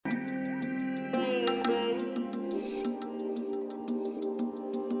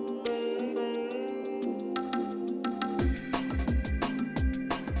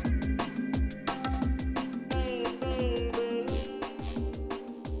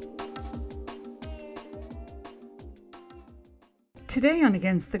Today on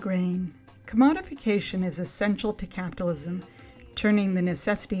Against the Grain, commodification is essential to capitalism, turning the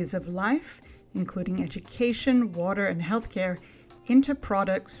necessities of life, including education, water, and healthcare, into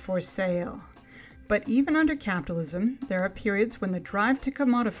products for sale. But even under capitalism, there are periods when the drive to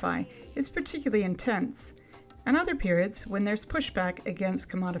commodify is particularly intense, and other periods when there's pushback against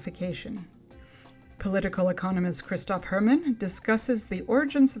commodification. Political economist Christoph Herrmann discusses the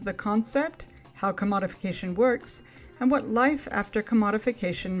origins of the concept, how commodification works, and what life after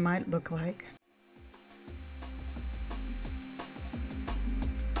commodification might look like.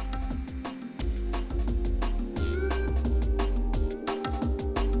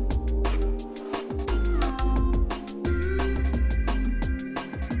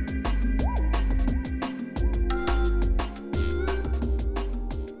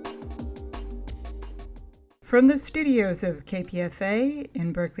 From the studios of KPFA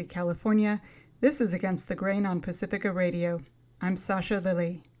in Berkeley, California, this is Against the Grain on Pacifica Radio. I'm Sasha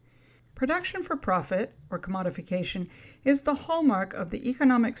Lilly. Production for profit, or commodification, is the hallmark of the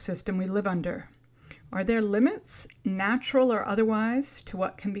economic system we live under. Are there limits, natural or otherwise, to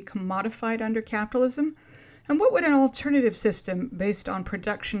what can be commodified under capitalism? And what would an alternative system based on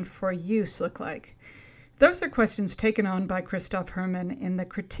production for use look like? Those are questions taken on by Christoph Herrmann in the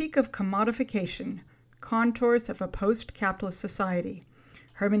Critique of Commodification, Contours of a Post-Capitalist Society.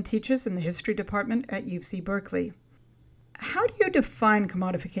 Herrmann teaches in the History Department at UC Berkeley. How do you define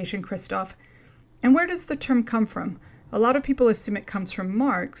commodification, Christoph? And where does the term come from? A lot of people assume it comes from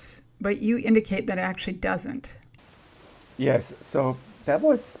Marx, but you indicate that it actually doesn't. Yes, so that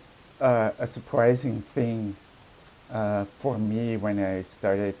was a surprising thing for me when I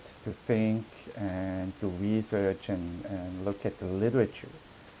started to think and do research and look at the literature.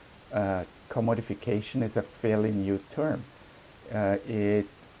 Commodification is a fairly new term. It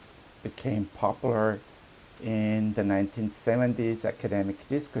became popular in the 1970s academic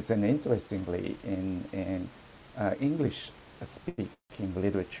discourse and interestingly in English-speaking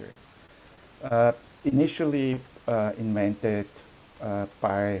literature. Initially invented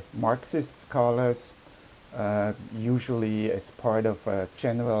by Marxist scholars, usually as part of a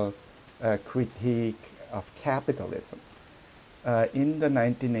general critique of capitalism. In the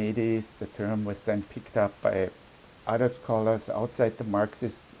 1980s, the term was then picked up by other scholars outside the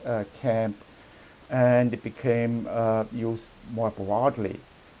Marxist camp, and it became used more broadly.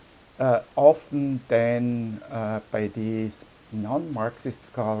 Often then by these non-Marxist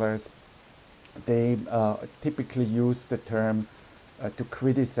scholars, they typically use the term to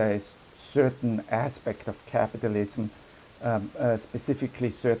criticize certain aspects of capitalism,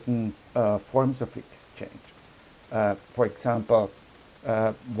 specifically certain forms of exchange. For example,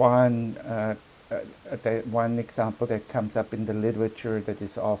 one example that comes up in the literature that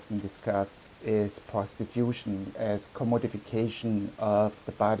is often discussed is prostitution as commodification of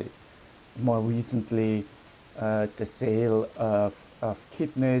the body. More recently, the sale of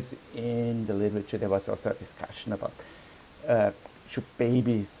kidneys. In the literature, there was also a discussion about should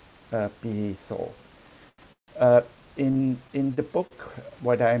babies be sold. In the book,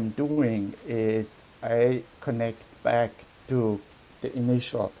 what I'm doing is I connect back to the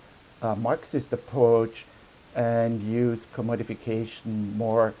initial Marxist approach and use commodification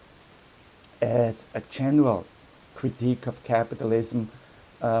more as a general critique of capitalism.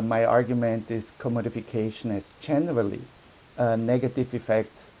 My argument is commodification has generally negative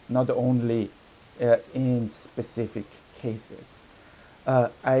effects, not only in specific cases.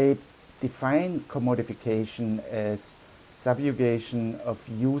 I define commodification as subjugation of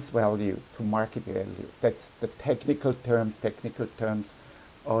use value to market value. That's the technical terms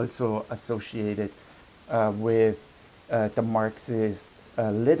also associated with the Marxist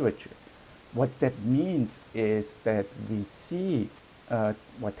literature. What that means is that we see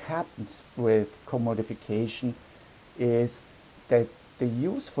what happens with commodification is that the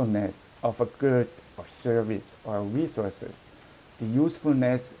usefulness of a good or service or resources, the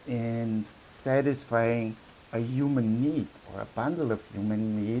usefulness in satisfying a human need or a bundle of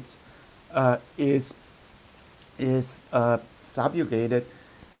human needs is subjugated,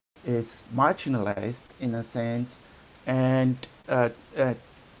 is marginalized in a sense, and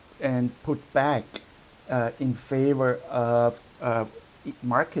put back in favor of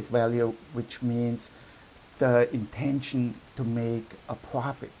market value, which means the intention to make a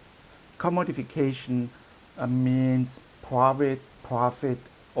profit. Commodification means profit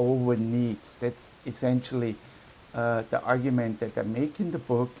over needs. That's essentially the argument that I make in the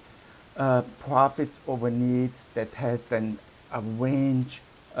book. Profits over needs that has then a range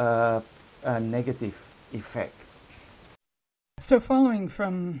of negative effects. So, following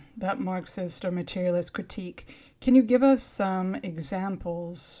from that Marxist or materialist critique, can you give us some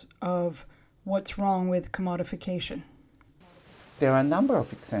examples of what's wrong with commodification? There are a number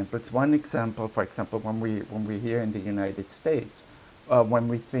of examples. One example, for example, when we here in the United States, when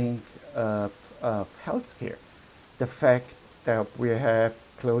we think of healthcare, the fact that we have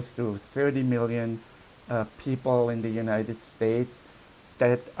close to 30 million people in the United States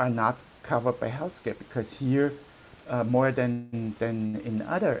that are not covered by healthcare, because here, more than in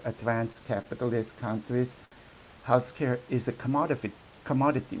other advanced capitalist countries, healthcare is a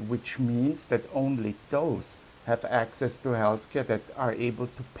commodity, which means that only those have access to healthcare that are able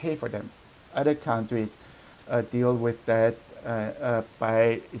to pay for them. Other countries deal with that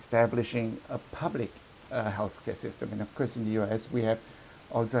by establishing a public healthcare system. And of course, in the US, we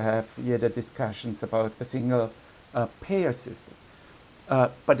also have here the discussions about a single payer system.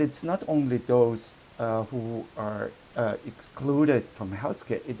 But it's not only those who are excluded from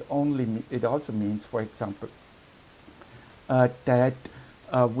healthcare. It also means, for example, that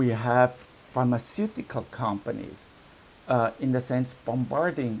we have pharmaceutical companies, in the sense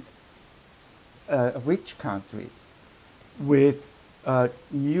bombarding rich countries with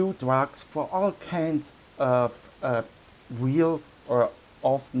new drugs for all kinds of real or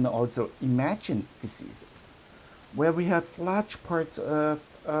often also imagined diseases, where we have large parts of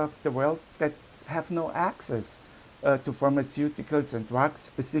the world that have no access to pharmaceuticals and drugs,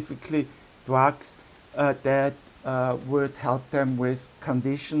 specifically drugs that would help them with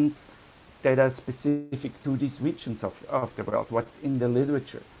conditions that are specific to these regions of the world, what in the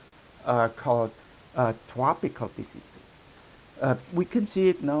literature are called tropical diseases. We can see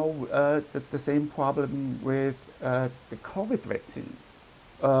it now, the same problem with the COVID vaccines.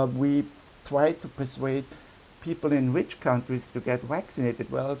 We try to persuade people in rich countries to get vaccinated,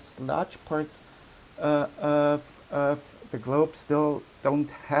 whilst large parts of the globe still don't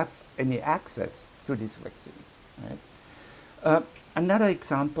have any access to these vaccines. Right? Another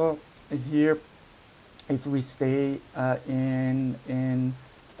example here, if we stay in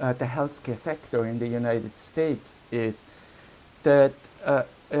the healthcare sector in the United States, is that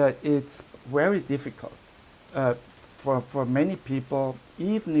it's very difficult for many people,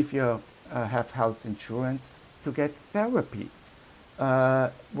 even if you have health insurance, to get therapy.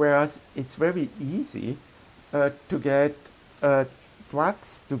 Whereas it's very easy to get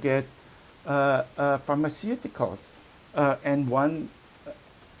drugs, to get pharmaceuticals. And one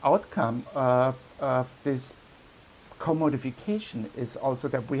outcome of this commodification is also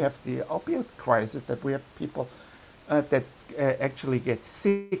that we have the opioid crisis, that we have people that actually get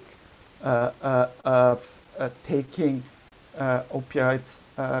sick of taking opioids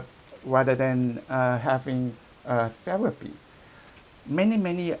rather than having therapy.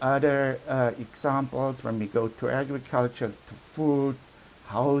 Many other examples, when we go to agriculture, to food,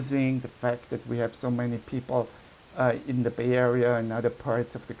 housing, the fact that we have so many people in the Bay Area and other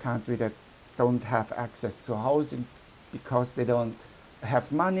parts of the country that don't have access to housing because they don't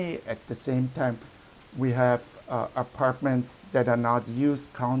have money. At the same time, we have apartments that are not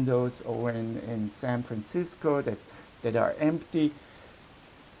used, condos over in San Francisco that are empty.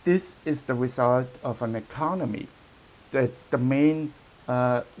 This is the result of an economy that the main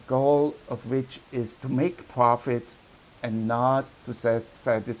goal of which is to make profits and not to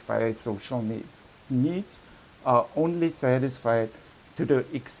satisfy social needs. Needs are only satisfied to the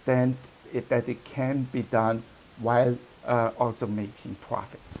extent that it can be done while also making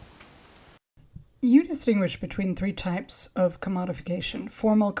profits. You distinguish between three types of commodification: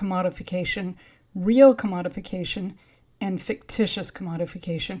 formal commodification, real commodification, and fictitious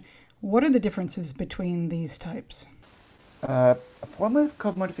commodification. What are the differences between these types? Formal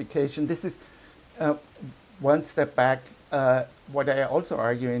commodification, this is one step back. What I also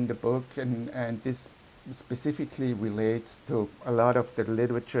argue in the book, and this specifically relates to a lot of the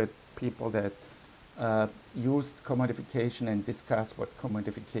literature, people that used commodification and discuss what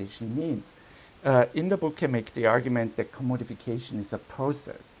commodification means. In the book, I make the argument that commodification is a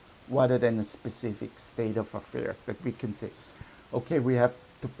process rather than a specific state of affairs, that we can say, okay, we have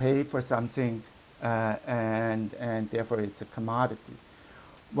to pay for something and therefore it's a commodity.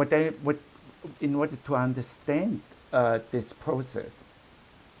 In order to understand this process,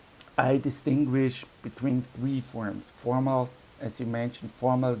 I distinguish between three forms: formal, as you mentioned,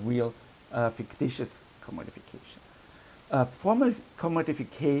 formal, real, fictitious commodification. Formal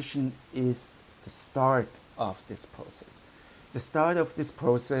commodification is the start of this process. The start of this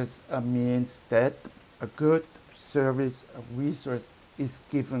process means that a good, service, a resource is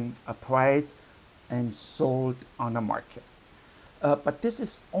given a price and sold on a market. But this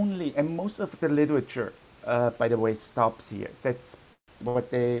is only, and most of the literature by the way, stops here. That's what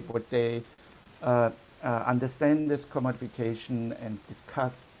they understand as commodification and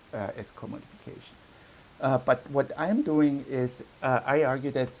discuss as commodification. But what I'm doing is I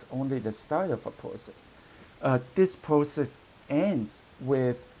argue that's only the start of a process. This process ends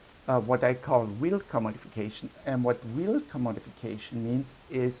with what I call real commodification. And what real commodification means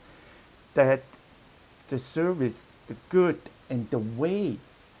is that the service, the good, and the way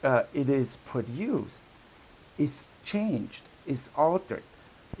it is produced is changed, is altered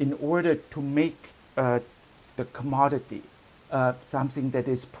in order to make the commodity something that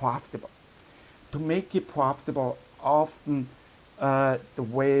is profitable. To make it profitable, often the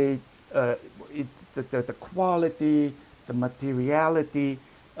way the quality, the materiality,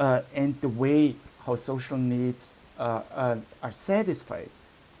 and the way how social needs are satisfied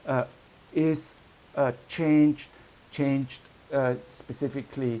is changed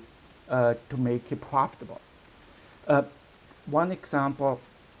specifically to make it profitable. One example,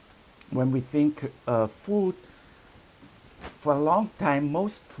 when we think food, for a long time,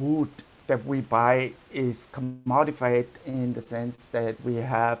 most food that we buy is commodified in the sense that we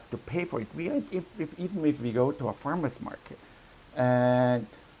have to pay for it. Even if we go to a farmer's market and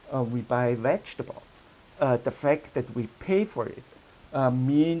we buy vegetables, the fact that we pay for it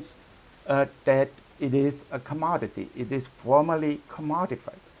means that it is a commodity. It is formally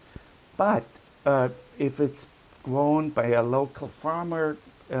commodified. But if it's grown by a local farmer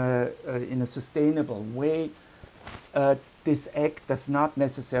in a sustainable way, this act does not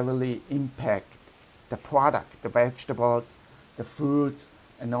necessarily impact the product, the vegetables, the fruits,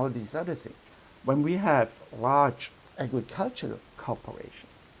 and all these other things. When we have large agricultural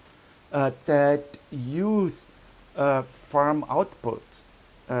corporations that use farm outputs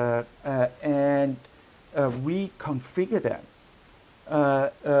and reconfigure them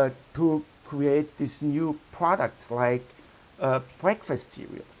to create these new products like breakfast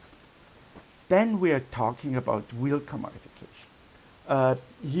cereals, then we are talking about real commodification.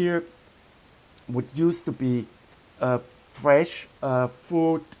 Here, what used to be fresh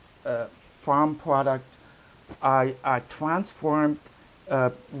food, farm products are transformed,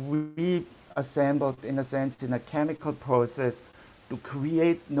 reassembled in a sense in a chemical process to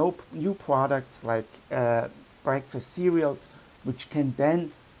create new products like breakfast cereals, which can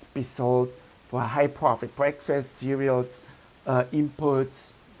then be sold for high profit. Breakfast cereals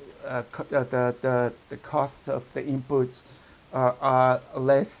inputs, the costs of the inputs are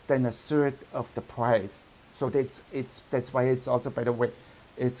less than a third of the price. So that's why it's also, by the way,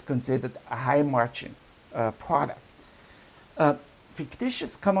 it's considered a high margin product.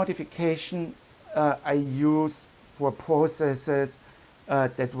 Fictitious commodification I use for processes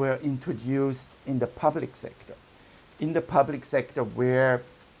that were introduced in the public sector. In the public sector where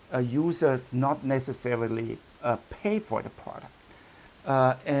users not necessarily pay for the product.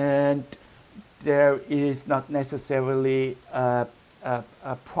 And there is not necessarily a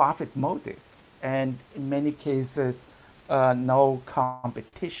profit motive, and in many cases, no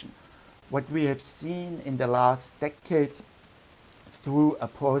competition. What we have seen in the last decades through a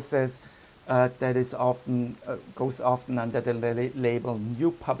process that is often goes often under the label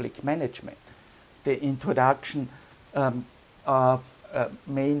new public management, the introduction of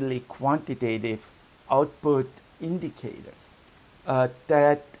mainly quantitative output indicators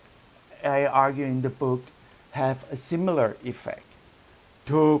that I argue in the book have a similar effect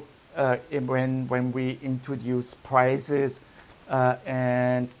to when we introduce prices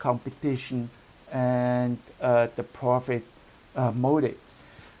and competition and the profit motive.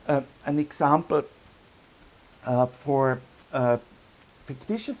 An example for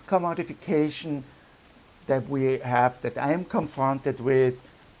fictitious commodification that we have, that I am confronted with,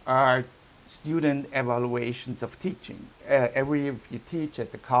 are student evaluations of teaching. If you teach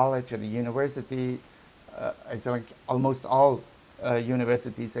at the college or the university, I think almost all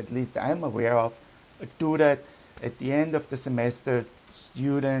universities, at least I'm aware of, do that. At the end of the semester,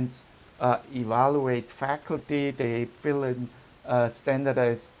 students evaluate faculty. They fill in a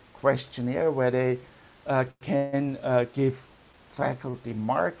standardized questionnaire where they can give faculty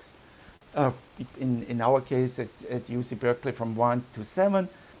marks. In our case at UC Berkeley, from 1 to 7.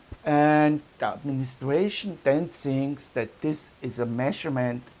 And the administration then thinks that this is a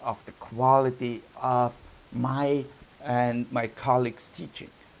measurement of the quality of my and my colleagues' teaching.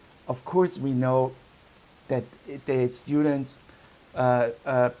 Of course, we know that the students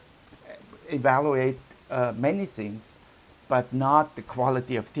evaluate many things, but not the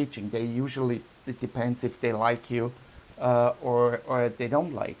quality of teaching. They usually, it depends if they like you or they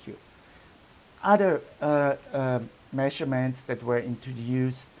don't like you. Other measurements that were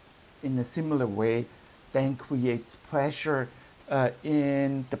introduced in a similar way then creates pressure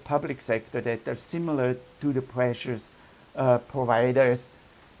in the public sector that are similar to the pressures providers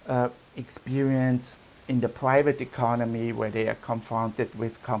experience in the private economy, where they are confronted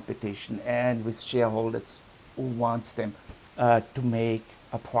with competition and with shareholders who wants them to make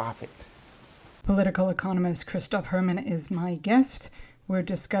a profit. Political economist Christoph Herrmann is my guest. We're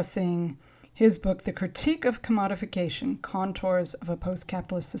discussing his book, The Critique of Commodification, Contours of a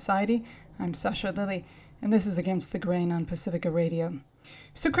Post-Capitalist Society. I'm Sasha Lilly, and this is Against the Grain on Pacifica Radio.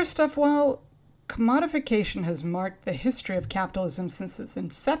 So, Christoph, while commodification has marked the history of capitalism since its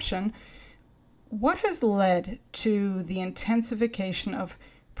inception, what has led to the intensification of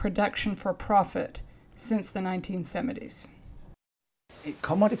production for profit since the 1970s?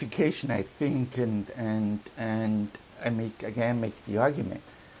 Commodification, I think, and I make the argument,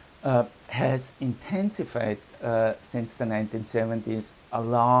 has intensified since the 1970s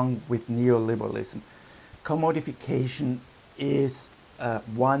along with neoliberalism. Commodification is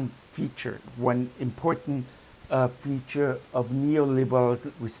one important feature of neoliberal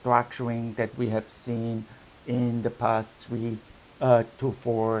restructuring that we have seen in the past 3 to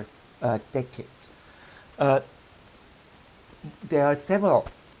 4 decades. There are several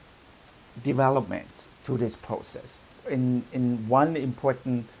developments to this process. In one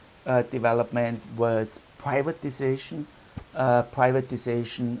important development was privatization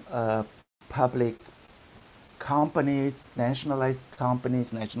of public companies, nationalized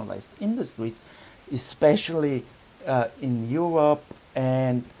industries, especially in Europe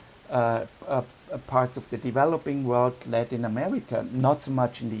and parts of the developing world, Latin America, not so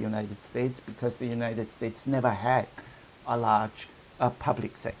much in the United States, because the United States never had a large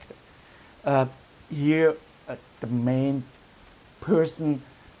public sector. Here, the main person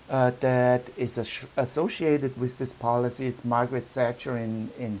that is associated with this policy is Margaret Thatcher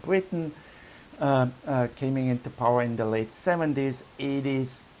in Britain, coming into power in the late 70s,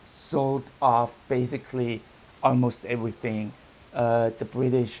 80s, sold off basically almost everything the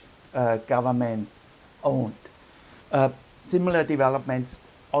British government owned. Similar developments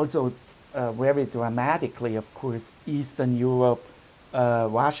also very dramatically, of course, Eastern Europe,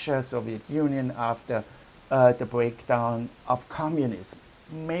 Russia, Soviet Union after the breakdown of communism.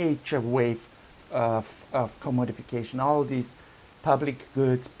 Major wave of commodification. All these public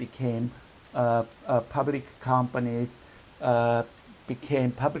goods became public companies,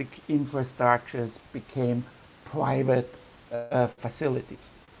 became public infrastructures, became private facilities.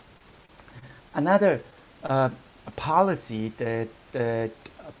 Another policy that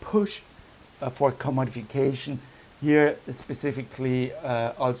pushed for commodification here, specifically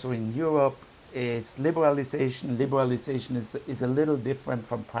also in Europe, is liberalization. Liberalization is a little different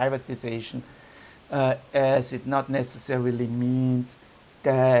from privatization, as it not necessarily means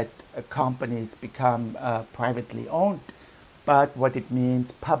that companies become privately owned, but what it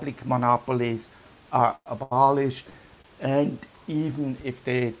means, public monopolies are abolished, and even if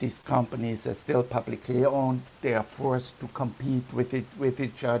these companies are still publicly owned, they are forced to compete with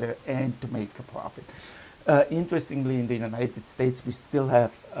each other and to make a profit. Interestingly, in the United States, we still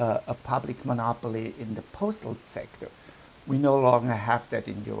have a public monopoly in the postal sector. We no longer have that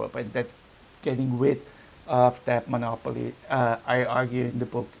in Europe, and that getting rid of that monopoly, I argue in the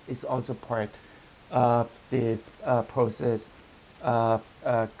book, is also part of this process of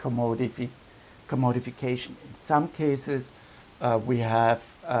commodification. In some cases, we have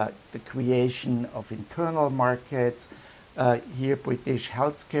the creation of internal markets. Here, British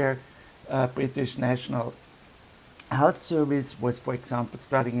healthcare, British National Health Service was, for example,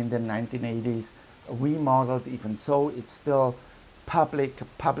 starting in the 1980s, remodeled. Even so, it's still public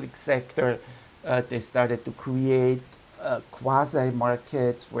sector. They started to create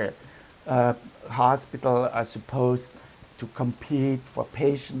quasi-markets where hospitals are supposed to compete for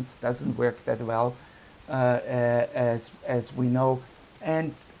patients. Doesn't work that well, as we know.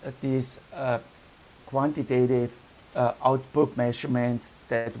 And these quantitative output measurements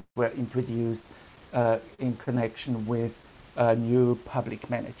that were introduced in connection with new public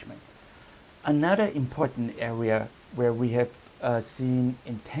management. Another important area where we have seen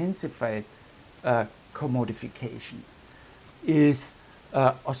intensified commodification is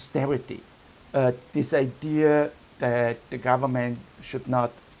austerity. This idea that the government should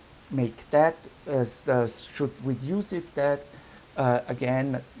not make debt, should reduce its debt.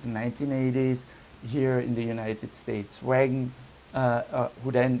 Again, the 1980s, here in the United States, Reagan,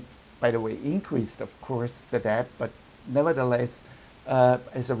 who then, by the way, increased, of course, the debt, but nevertheless,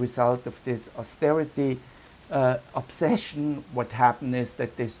 as a result of this austerity obsession, what happened is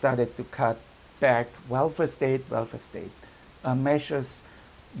that they started to cut back welfare state measures,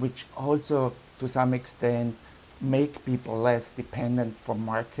 which also to some extent make people less dependent from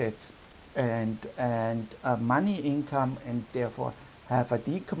markets and money income, and therefore have a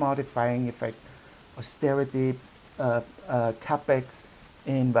decommodifying effect. Austerity, capex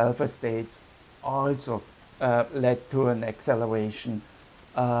in welfare states also led to an acceleration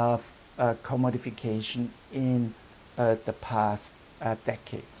of commodification in the past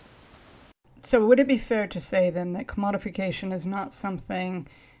decades. So would it be fair to say then that commodification is not something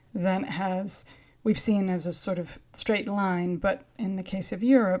that we've seen as a sort of straight line, but in the case of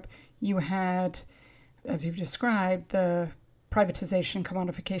Europe, you had, as you've described, the privatization,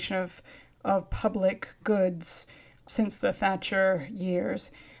 commodification of public goods since the Thatcher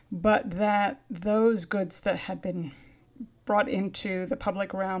years, but that those goods that had been brought into the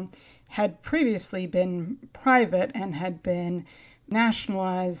public realm had previously been private and had been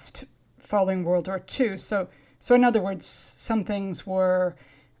nationalized following World War II. So in other words, some things were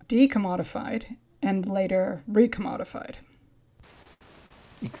decommodified and later recommodified.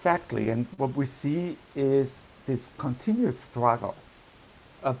 Exactly, and what we see is this continuous struggle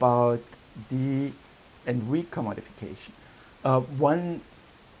about de- and recommodification. One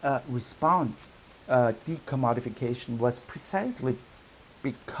response, decommodification, was precisely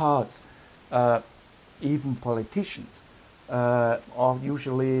because even politicians, or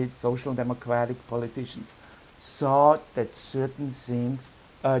usually social democratic politicians, saw that certain things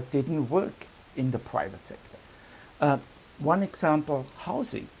didn't work in the private sector. One example,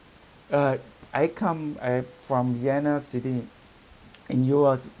 housing. I come from Vienna city in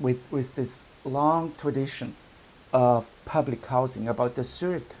Europe with this long tradition of public housing. About a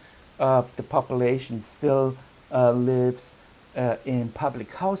third of the population still lives in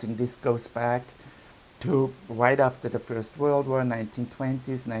public housing. This goes back to right after the First World War,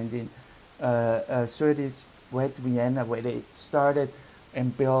 1920s, 1930s, Red Vienna, where they started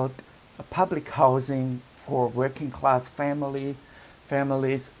and built a public housing for working class families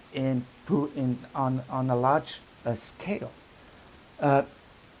on a large scale. Of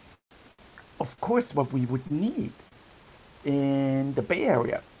course, what we would need in the Bay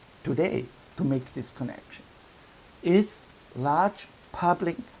Area today to make this connection is large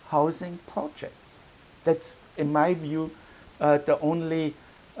public housing projects. That's, in my view, the only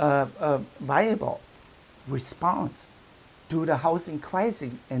viable response to the housing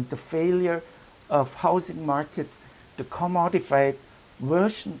crisis and the failure of housing markets, the commodified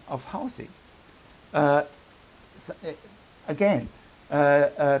version of housing. So, again,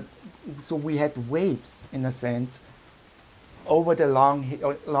 so we had waves, in a sense, over the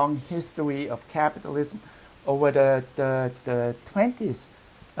long history of capitalism, over the 20th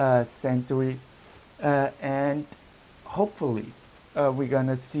century, and hopefully we're going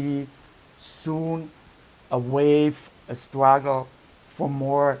to see soon a wave, a struggle for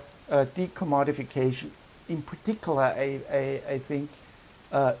more decommodification. In particular, I think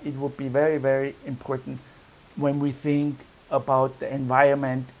it would be very, very important when we think about the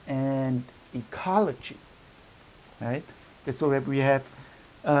environment and ecology, right? So that we have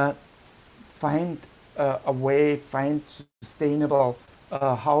find a way, find sustainable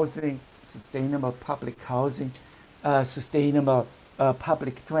housing, sustainable public housing, sustainable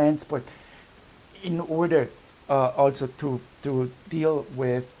public transport, in order also to deal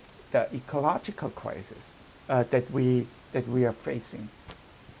with the ecological crisis that we are facing.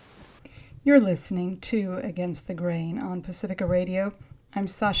 You're listening to Against the Grain on Pacifica Radio. I'm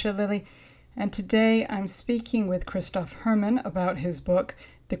Sasha Lilly, and today I'm speaking with Christoph Herrmann about his book,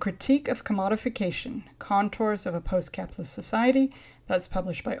 The Critique of Commodification, Contours of a Post-Capitalist Society. That's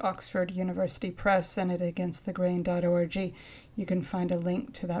published by Oxford University Press and at againstthegrain.org. You can find a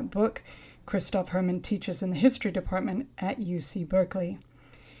link to that book. Christoph Herrmann teaches in the history department at UC Berkeley.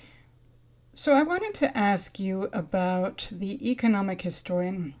 So I wanted to ask you about the economic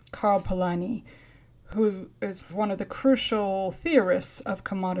historian Karl Polanyi, who is one of the crucial theorists of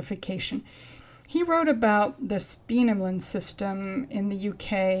commodification. He wrote about the Spieneland system in the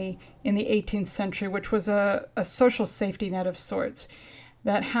UK in the 18th century, which was a social safety net of sorts,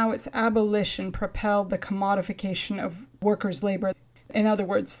 that how its abolition propelled the commodification of workers' labor. In other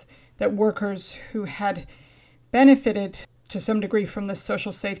words, that workers who had benefited to some degree from the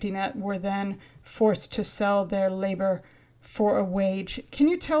social safety net were then forced to sell their labor for a wage. Can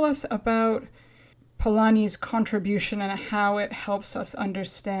you tell us about Polanyi's contribution and how it helps us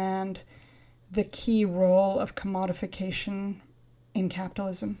understand the key role of commodification in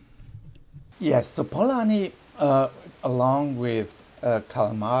capitalism? Yes, so Polanyi, along with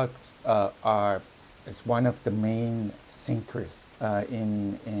Karl Marx, is one of the main thinkers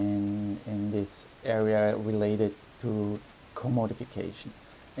in this area related to commodification,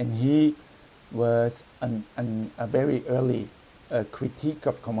 and he was a very early critique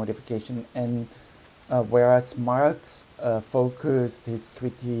of commodification, and whereas Marx focused his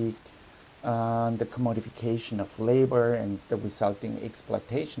critique on the commodification of labor and the resulting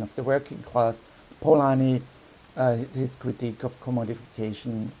exploitation of the working class, Polanyi, his critique of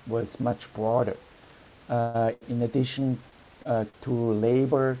commodification was much broader. In addition to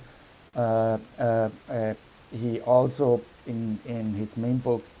labor, he also, in his main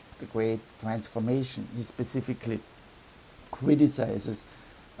book, The Great Transformation, he specifically criticizes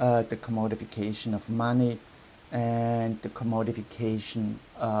the commodification of money and the commodification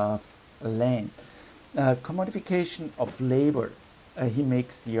of land. Commodification of labor, he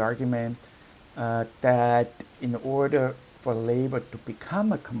makes the argument that in order for labor to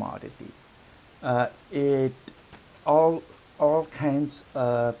become a commodity, it all kinds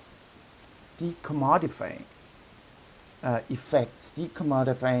of decommodifying effects,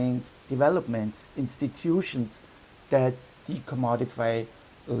 decommodifying developments, institutions that decommodify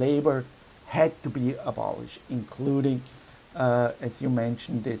labor had to be abolished, including, as you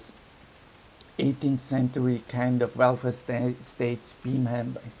mentioned, this 18th century kind of welfare state,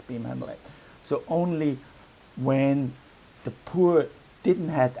 Beamham-led. So only when the poor didn't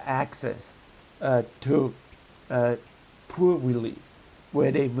have access to poor relief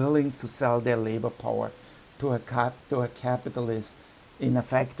were they willing to sell their labor power to a capitalist in a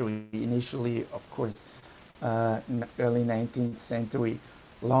factory. Initially, of course, in the early 19th century,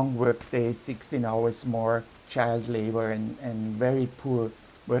 long work days, 16 hours more, child labor, and very poor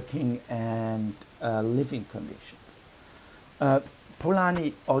working and living conditions.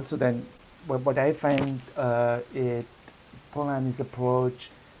 Polanyi also then, what I find Polanyi's approach,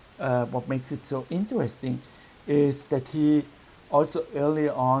 what makes it so interesting is that he also early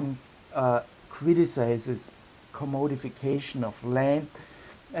on criticizes commodification of land.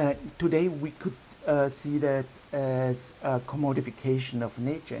 Today we could see that as commodification of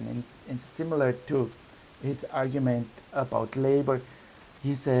nature, and similar to his argument about labor,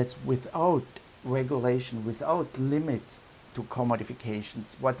 he says without regulation, without limit to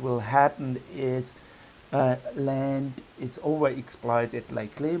commodifications, what will happen is land is overexploited,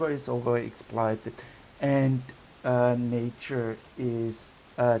 like labor is overexploited, and nature is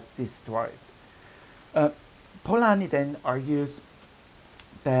destroyed. Polanyi then argues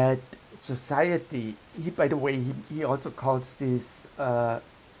that society, by the way, he also calls these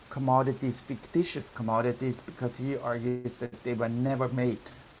commodities fictitious commodities, because he argues that they were never made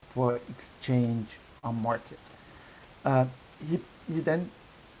for exchange on markets. He then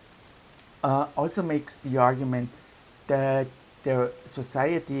also makes the argument that the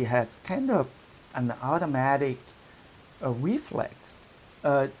society has kind of an automatic reflex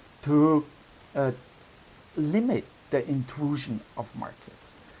to limit the intrusion of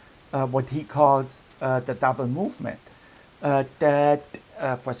markets, what he calls the double movement, that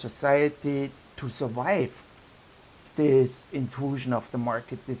for society to survive this intrusion of the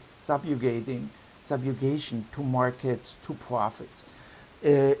market, this subjugation to markets, to profits,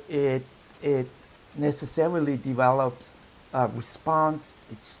 it necessarily develops a response,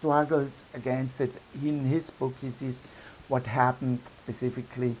 it struggles against it. In his book, he sees what happened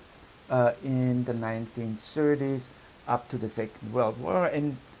specifically in the 1930s up to the Second World War,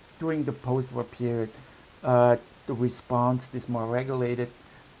 and during the post-war period, the response, this more regulated,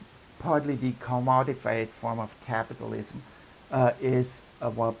 partly decommodified form of capitalism, is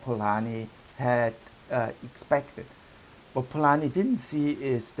what Polanyi had expected. What Polanyi didn't see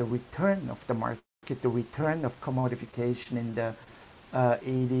is the return of the market, the return of commodification in the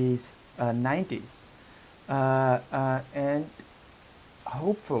 80s, 90s. And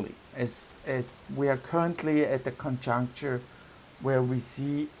hopefully, as we are currently at the conjuncture where we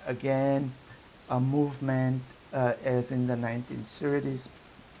see again a movement as in the 1930s,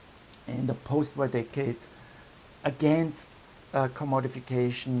 in the post-war decades, against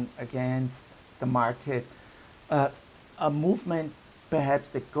commodification, against the market, a movement perhaps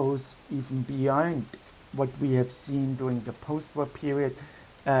that goes even beyond what we have seen during the post-war period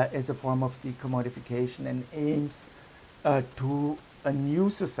as a form of decommodification, and aims to a new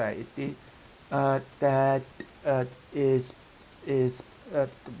society that is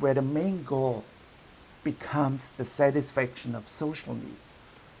where the main goal becomes the satisfaction of social needs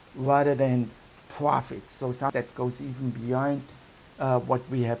rather than profits. So something that goes even beyond what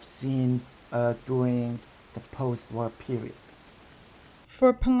we have seen during the post-war period.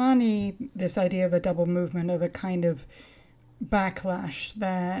 For Polanyi, this idea of a double movement, of a kind of backlash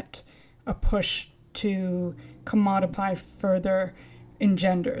that a push to commodify further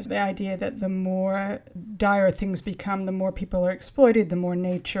engenders, the idea that the more dire things become, the more people are exploited, the more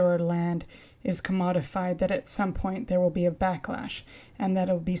nature or land is commodified, that at some point there will be a backlash and that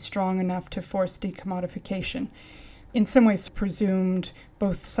it will be strong enough to force decommodification. In some ways presumed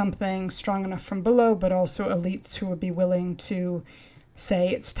both something strong enough from below, but also elites who would be willing to say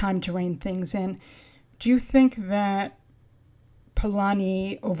it's time to rein things in. Do you think that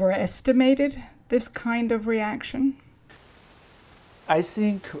Polanyi overestimated this kind of reaction? I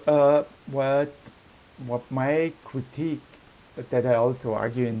think what my critique that I also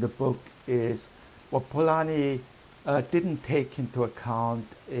argue in the book is what Polanyi didn't take into account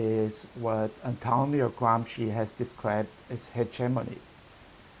is what Antonio Gramsci has described as hegemony.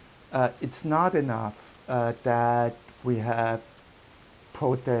 It's not enough that we have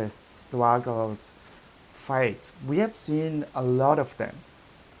protests, struggles, fights. We have seen a lot of them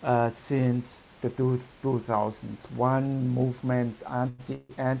since the 2000s. One movement,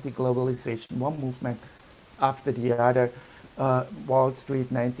 anti-globalization, one movement after the other. Wall Street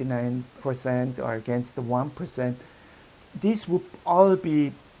 99% or against the 1%. These would all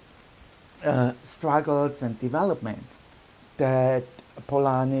be struggles and developments that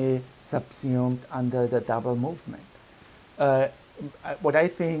Polanyi subsumed under the double movement. What I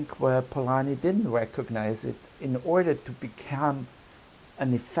think where Polanyi didn't recognize it, in order to become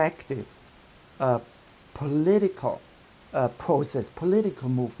an effective political process, political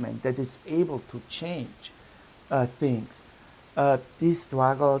movement that is able to change things, these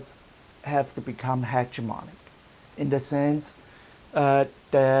struggles have to become hegemonic in the sense that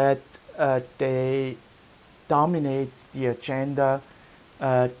they dominate the agenda,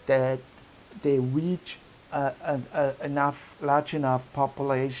 that they reach large enough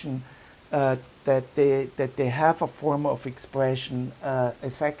population that they have a form of expression,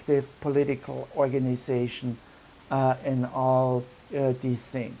 effective political organization, and all these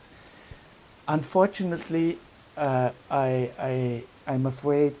things. Unfortunately, I'm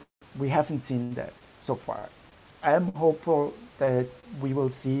afraid we haven't seen that so far. I'm hopeful that we will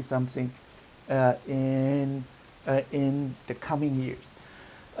see something in the coming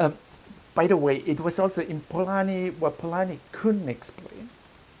years. By the way, it was also in Polanyi what Polanyi couldn't explain.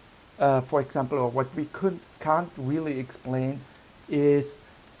 For example, or what we can't really explain is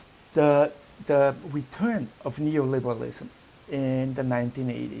the return of neoliberalism in the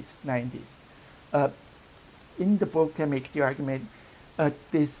 1980s, 90s. In the book, I make the argument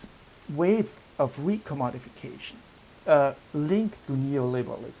this wave of recommodification linked to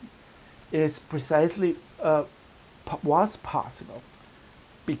neoliberalism is precisely was possible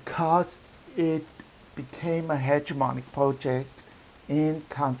because it became a hegemonic project in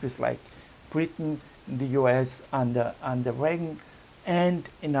countries like Britain, the US under Reagan, and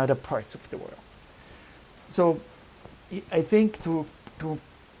in other parts of the world. So I think to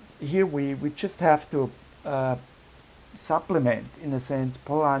here we just have to supplement, in a sense,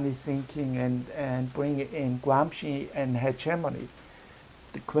 Polanyi's thinking and bring in Gramsci and hegemony.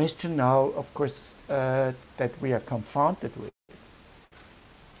 The question now, of course, that we are confronted with,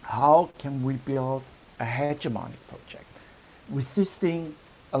 how can we build a hegemonic project? Resisting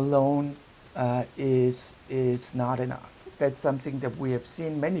alone is not enough. That's something that we have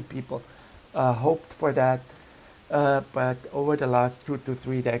seen. Many people hoped for that, but over the last 2 to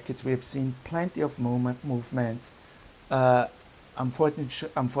 3 decades, we have seen plenty of movements.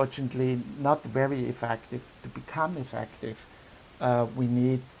 Unfortunately, not very effective. To become effective, we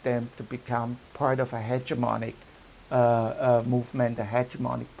need them to become part of a hegemonic movement, a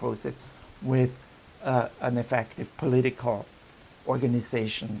hegemonic process with an effective political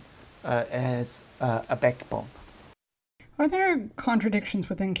organization as a backbone. Are there contradictions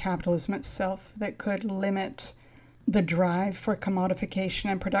within capitalism itself that could limit the drive for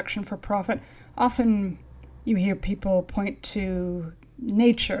commodification and production for profit? Often you hear people point to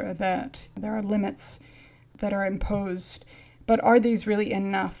nature, that there are limits that are imposed, but are these really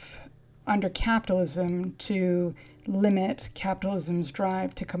enough under capitalism to limit capitalism's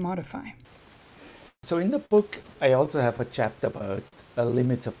drive to commodify? So in the book, I also have a chapter about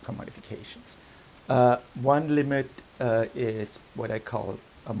limits of commodifications. One limit is what I call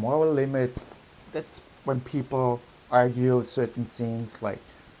a moral limit. That's when people argue certain things like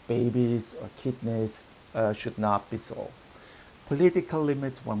babies or kidneys should not be sold. Political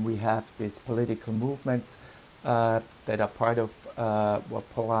limits, when we have these political movements that are part of what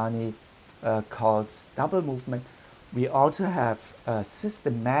Polanyi calls double movement. We also have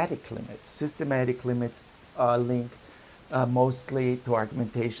systematic limits. Systematic limits are linked mostly to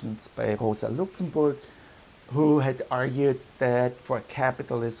argumentations by Rosa Luxemburg, who had argued that for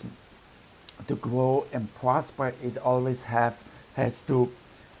capitalism to grow and prosper, it always has to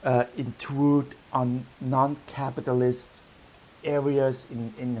intrude on non-capitalist areas.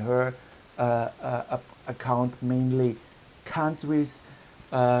 In her account mainly countries,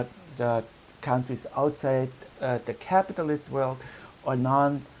 the countries outside the capitalist world, or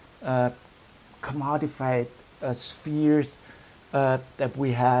non-commodified spheres that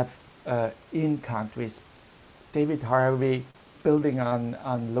we have in countries. David Harvey, building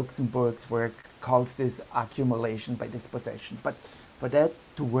on Luxemburg's work, calls this accumulation by dispossession. But for that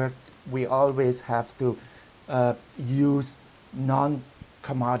to work, we always have to use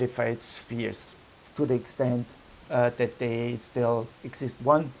non-commodified spheres to the extent that they still exist.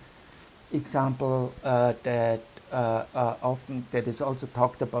 One example that often that is also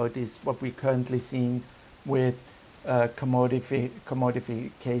talked about is what we're currently seeing with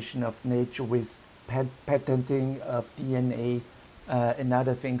commodification of nature, with patenting of DNA and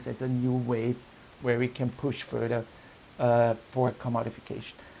other things as a new wave where we can push further for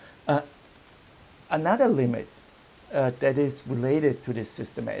commodification. Another limit that is related to this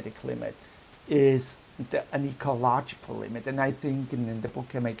systematic limit is an ecological limit, and I think in the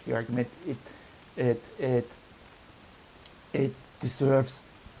book I make the argument it deserves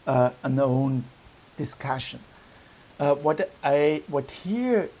an own discussion. What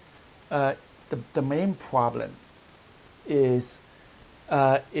here the main problem is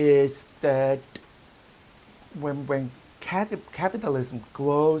that when capitalism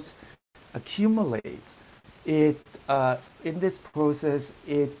grows, accumulates, it in this process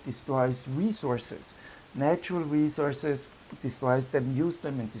it destroys resources, natural resources, destroys them, uses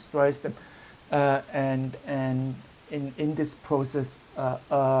them, and destroys them, and in this process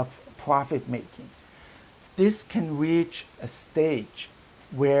of profit making. This can reach a stage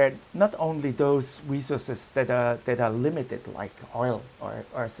where not only those resources that are limited, like oil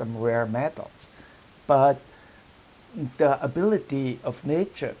or some rare metals, but the ability of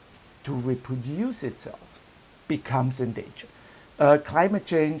nature to reproduce itself becomes in danger. Climate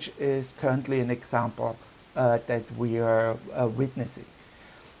change is currently an example that we are witnessing.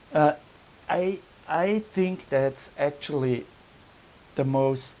 I think that's actually the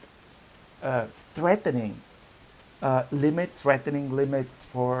most threatening limit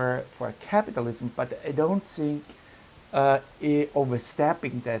for capitalism, but I don't think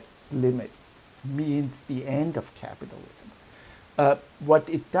overstepping that limit means the end of capitalism. What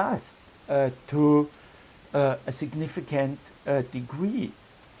it does to a significant degree,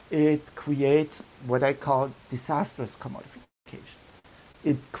 it creates what I call disastrous commodifications.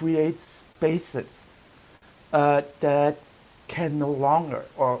 It creates spaces that can no longer,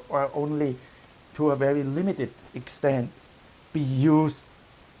 or only to a very limited extent, be used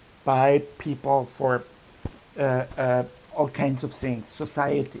by people for all kinds of things,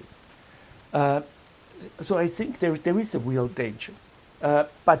 societies. So I think there is a real danger.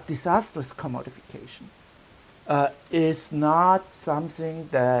 But disastrous commodification is not something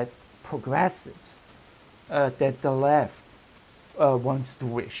that progressives, that the left wants to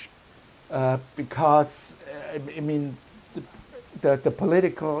wish. Because, I mean, the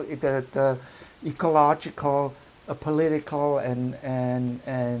political, the ecological, political,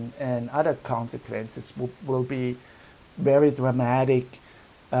 and other consequences will be very dramatic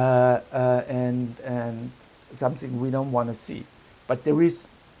and something we don't want to see. But there is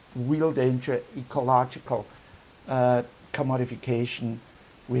real danger, ecological commodification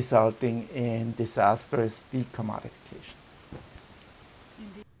resulting in disastrous decommodification.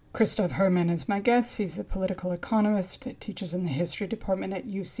 Christoph Herrmann is my guest. He's a political economist, teaches in the history department at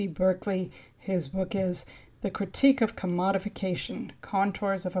UC Berkeley. His book is The Critique of Commodification,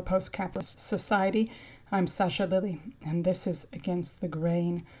 Contours of a Post-Capitalist Society. I'm Sasha Lilly, and this is Against the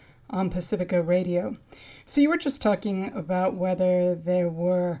Grain on Pacifica Radio. So you were just talking about whether there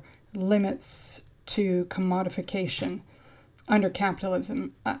were limits to commodification under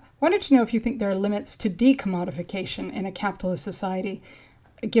capitalism. I wanted to know if you think there are limits to decommodification in a capitalist society,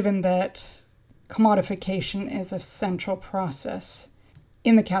 given that commodification is a central process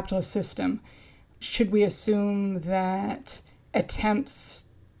in the capitalist system. Should we assume that attempts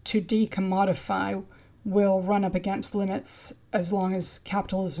to decommodify will run up against limits as long as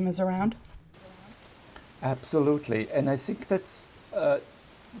capitalism is around? Absolutely. And I think that's the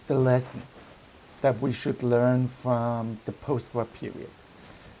lesson that we should learn from the post-war period.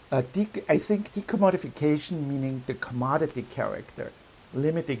 I think decommodification, meaning the commodity character,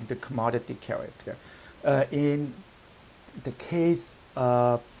 limiting the commodity character. In the case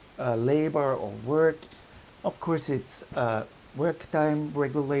of labor or work, of course it's work time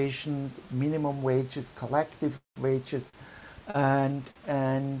regulations, minimum wages, collective wages, and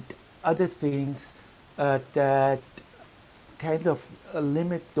other things that kind of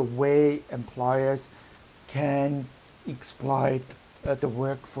limit the way employers can exploit the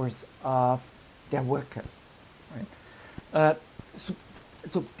workforce of their workers. Right? Uh, so,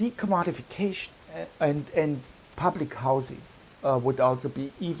 so decommodification and public housing would also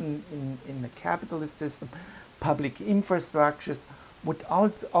be, even in the capitalist system, public infrastructures would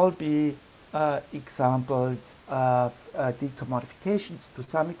all be examples of decommodifications to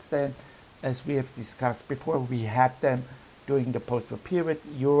some extent. As we have discussed before, we had them during the post-war period,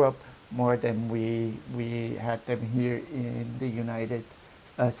 Europe, more than we had them here in the United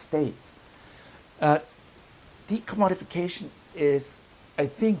States. Decommodification is, I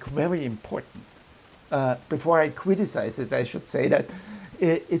think, very important. Before I criticize it, I should say that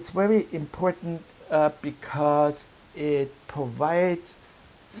it's very important because it provides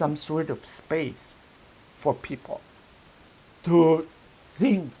some sort of space for people to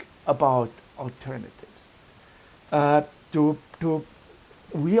think about alternatives, to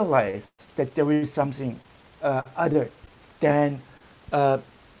realize that there is something other than the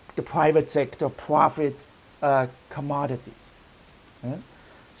private sector profits commodities. Yeah?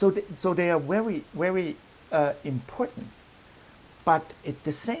 So they are very, very important. But at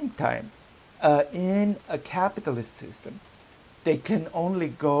the same time, in a capitalist system, they can only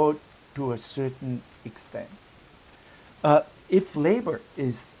go to a certain extent. If labor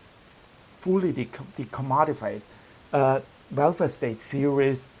is fully decommodified, welfare state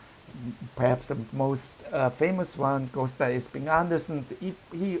theorist, perhaps the most famous one, Gösta Esping Andersen,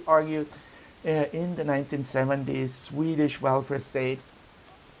 he argued in the 1970s, Swedish welfare state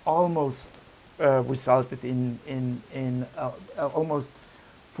almost resulted in almost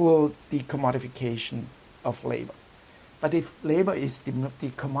full decommodification of labor. But if labor is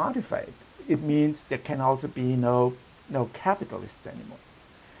decommodified, it means there can also be no capitalists anymore.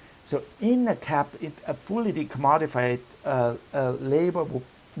 So in a fully decommodified labor would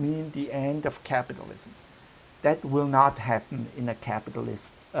mean the end of capitalism. That will not happen in a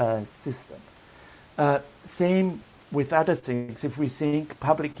capitalist system. Same with other things. If we think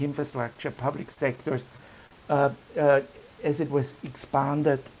public infrastructure, public sectors, as it was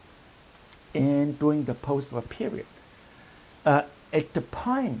expanded during the post-war period, at the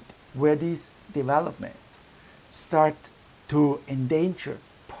point where these developments start to endanger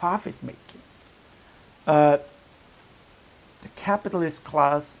profit making, the capitalist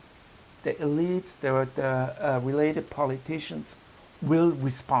class, the elites, the related politicians will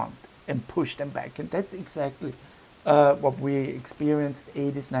respond and push them back. And that's exactly what we experienced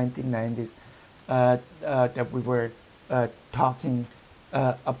 80s, 1990s, that we were talking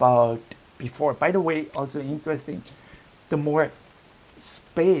about before. By the way, also interesting, the more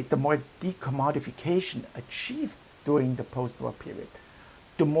space, the more decommodification achieved during the post-war period,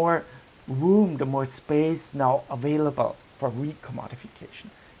 the more room, the more space now available for recommodification.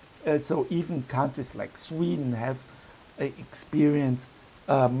 So even countries like Sweden have experienced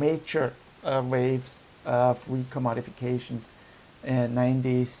major waves of recommodifications in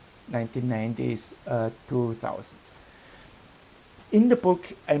 90s, 1990s, 2000s. In the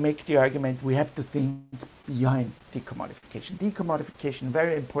book, I make the argument we have to think behind decommodification. Decommodification,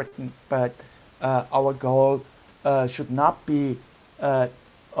 very important, but our goal should not be,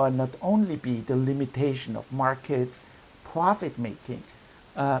 or not only be, the limitation of markets, profit making,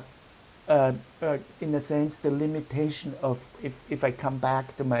 in a sense, the limitation of, if I come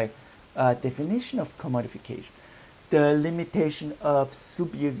back to my definition of commodification, the limitation of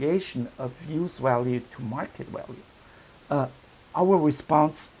subjugation of use value to market value. Our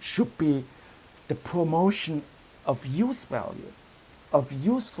response should be the promotion of use value, of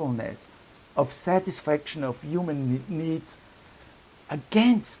usefulness, of satisfaction of human needs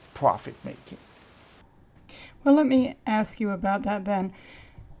against profit making. Well, let me ask you about that then.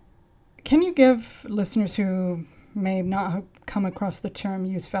 Can you give listeners who may not have come across the term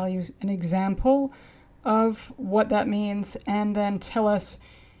use value an example of what that means, and then tell us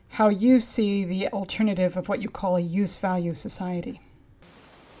how you see the alternative of what you call a use value society?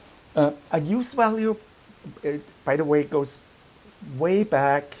 A use value, by the way, goes way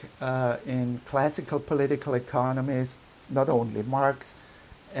back in classical political economists, not only Marx,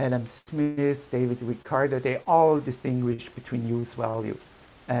 Adam Smith, David Ricardo, they all distinguish between use value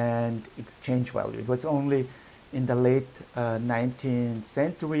and exchange value. It was only in the late 19th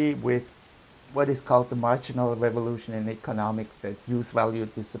century with what is called the marginal revolution in economics that use value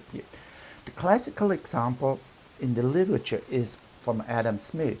disappeared. The classical example in the literature is from Adam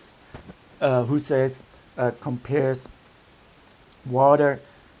Smith, who says, compares water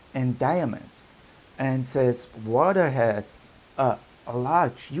and diamonds, and says water has a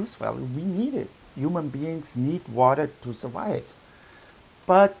large use value. We need it. Human beings need water to survive.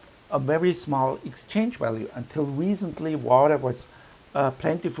 But a very small exchange value. Until recently, water was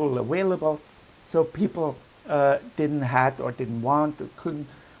plentiful available, so people didn't have or didn't want or couldn't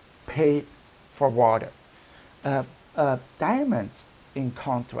pay for water. Diamonds, in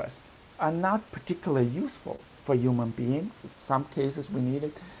contrast, are not particularly useful for human beings. In some cases we need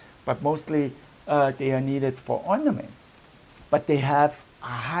it, but mostly they are needed for ornaments. But they have a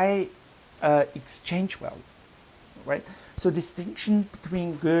high exchange value, right? So distinction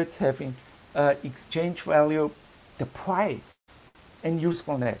between goods having exchange value, the price, and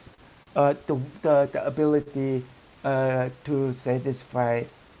usefulness, the ability to satisfy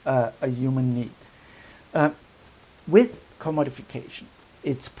a human need. With commodification,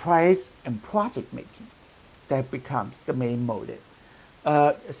 it's price and profit making that becomes the main motive.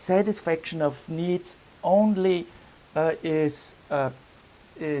 Satisfaction of needs only is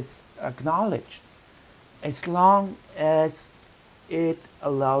acknowledged as long as it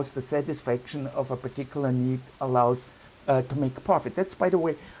allows the satisfaction of a particular need allows to make profit. That's, by the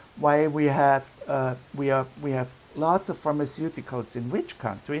way, why we have lots of pharmaceuticals in rich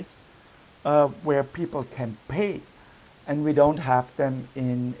countries where people can pay, and we don't have them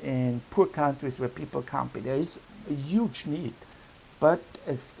in poor countries where people can't pay. There is a huge need, but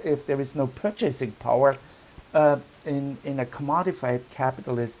if there is no purchasing power in a commodified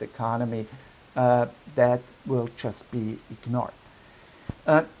capitalist economy, that will just be ignored.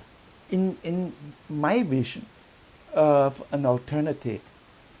 In my vision of an alternative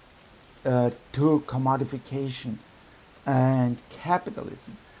to commodification and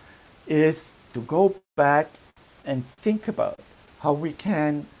capitalism is to go back and think about how we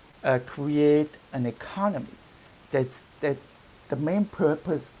can create an economy that the main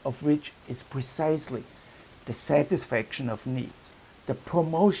purpose of which is precisely the satisfaction of needs, the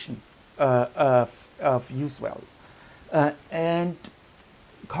promotion of use value, and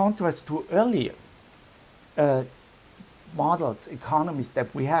contrast to earlier models, economies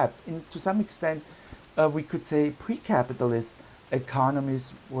that we have. To some extent, we could say pre-capitalist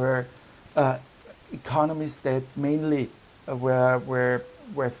economies were economies that mainly were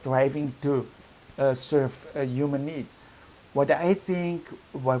striving to serve human needs.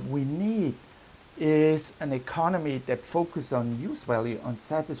 What we need is an economy that focuses on use value, on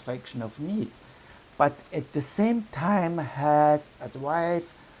satisfaction of needs, but at the same time has a drive,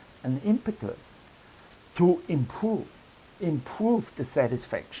 an impetus to improve the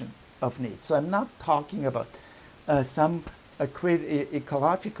satisfaction of needs. So I'm not talking about some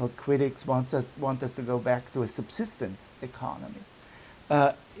ecological critics want us to go back to a subsistence economy.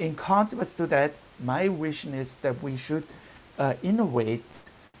 In contrast to that, my vision is that we should innovate,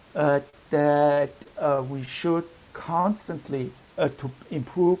 that we should constantly to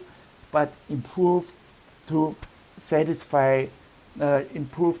improve, but improve to satisfy,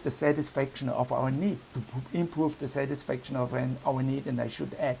 improve the satisfaction of our need, to improve the satisfaction of our need, and I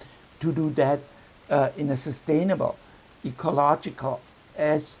should add, to do that in a sustainable, ecological,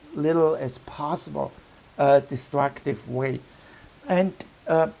 as little as possible, destructive way, and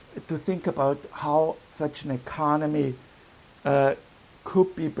to think about how such an economy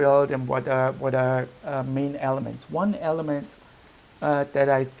could be built and what are main elements. One element that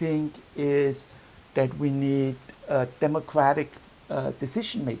I think is that we need democratic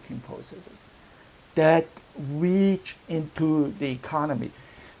decision-making processes that reach into the economy.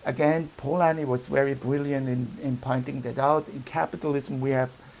 Again, Polanyi was very brilliant in pointing that out. In capitalism, we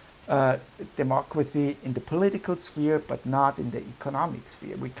have democracy in the political sphere, but not in the economic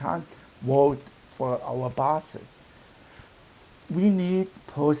sphere. We can't vote for our bosses. We need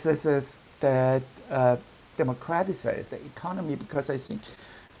processes that democratize the economy, because I think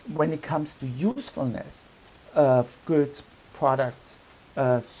when it comes to usefulness of goods, products,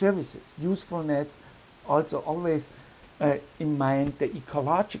 services, usefulness also always in mind the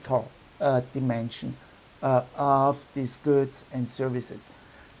ecological dimension of these goods and services.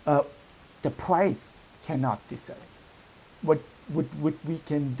 The price cannot decide. What we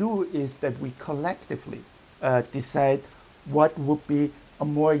can do is that we collectively decide what would be a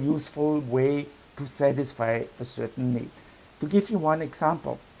more useful way to satisfy a certain need. To give you one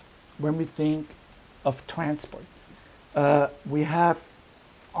example, when we think of transport, we have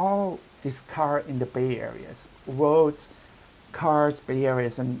all this car in the Bay Areas, roads, cars, Bay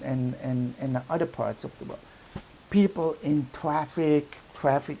Areas, and other parts of the world. People in traffic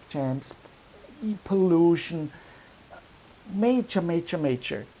jams, pollution, major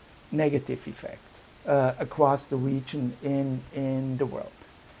negative effects across the region in the world.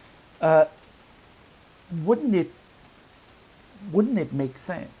 Wouldn't it make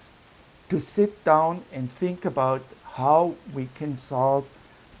sense to sit down and think about how we can solve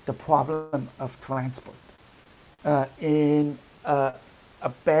the problem of transport in a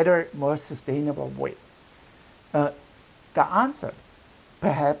better, more sustainable way? The answer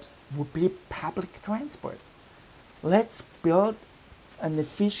perhaps would be public transport. Let's build an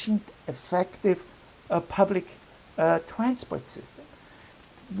efficient, effective public transport system.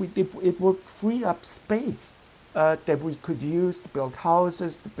 It would free up space that we could use to build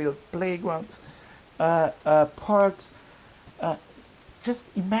houses, to build playgrounds, parks. Just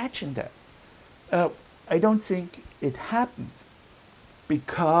imagine that. I don't think it happens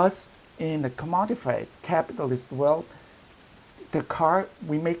because in a commodified capitalist world,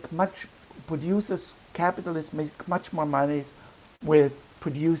 capitalists make much more money with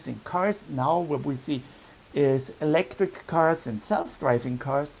producing cars. Now what we see is electric cars and self-driving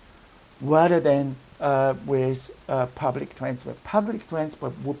cars rather than with public transport. Public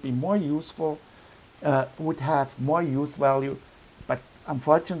transport would be more useful, would have more use value, but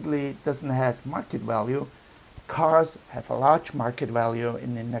unfortunately doesn't have market value. Cars have a large market value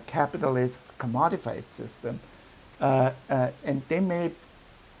in a capitalist commodified system, and they may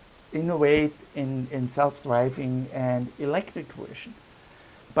innovate in self-driving and electric version.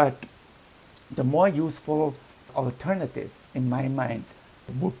 But the more useful alternative, in my mind,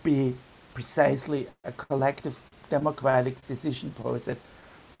 would be precisely a collective democratic decision process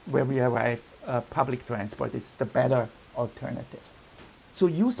where we arrive public transport is the better alternative. So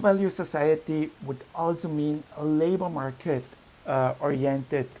use value society would also mean a labor market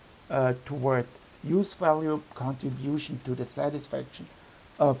oriented toward use value contribution to the satisfaction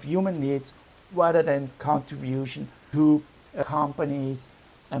of human needs rather than contribution to companies,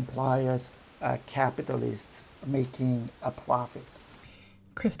 employers, capitalists making a profit.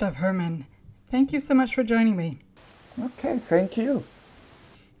 Christoph Herrmann, thank you so much for joining me. Okay, thank you.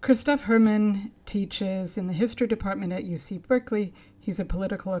 Christoph Herrmann teaches in the history department at UC Berkeley. He's a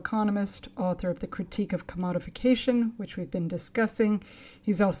political economist, author of The Critique of Commodification, which we've been discussing.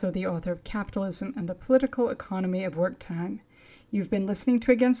 He's also the author of Capitalism and the Political Economy of Work Time. You've been listening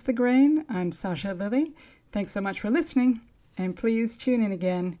to Against the Grain. I'm Sasha Lilly. Thanks so much for listening, and please tune in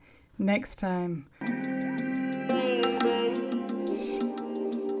again next time.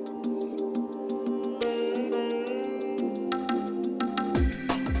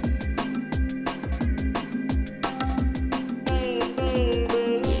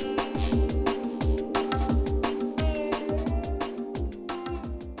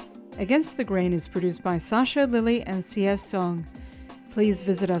 Against the Grain is produced by Sasha Lilly and CS Song. Please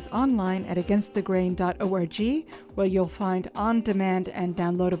visit us online at againstthegrain.org, where you'll find on-demand and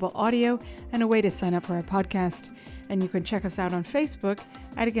downloadable audio and a way to sign up for our podcast. And you can check us out on Facebook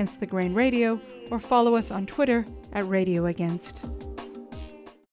at Against the Grain Radio or follow us on Twitter at Radio Against.